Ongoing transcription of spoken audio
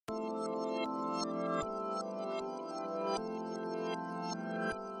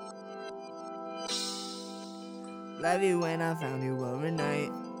Love you when I found you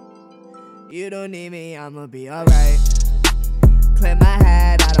overnight. You don't need me, I'ma be alright. Clear my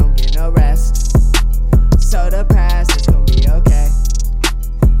head, I don't get no rest. So depressed, it's gon' be okay.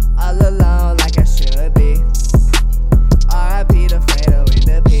 All alone like I should be. R.I.P. the Fredo in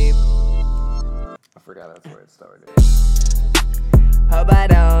the peep. I forgot that's where it started. Hope I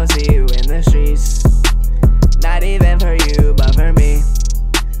don't see you in the streets. Not even for you, but for me.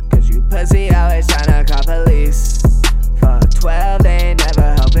 Cause you pussy always tryna call police. Fuck 12, they ain't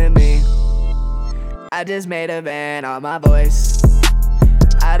never helping me. I just made a band on my voice.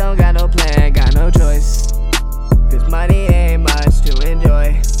 I don't got no plan, got no choice. Cause money ain't much to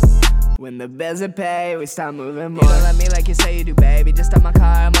enjoy. When the bills are paid, we start moving more. You don't love me like you say you do, baby. Just stop my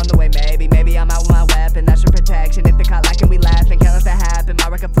car, I'm on the way, maybe. Maybe I'm out with my weapon, that's your protection. If it caught like and we laughing, can't let that happen. My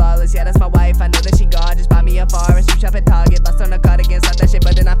record flawless, yeah, that's my wife. I know that she gone, just buy me a forest. You shop at Target, bust on the cardigan, stop that shit,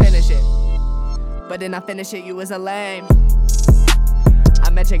 but then I finish it. You was a lame. I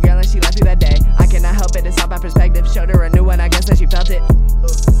met your girl and she left you that day. I cannot help it, it's all about perspective. Showed her a new one, I guess that she felt it.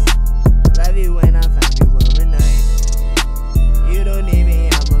 Love you when I found you overnight. You don't need me,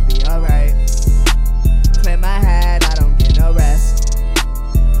 I'ma be alright. Clear my head, I don't get no rest.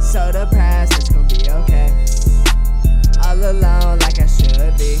 So depressed, it's gon' be okay. All alone like I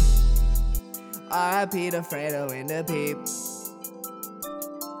should be. R.I.P. the Fredo in the peep.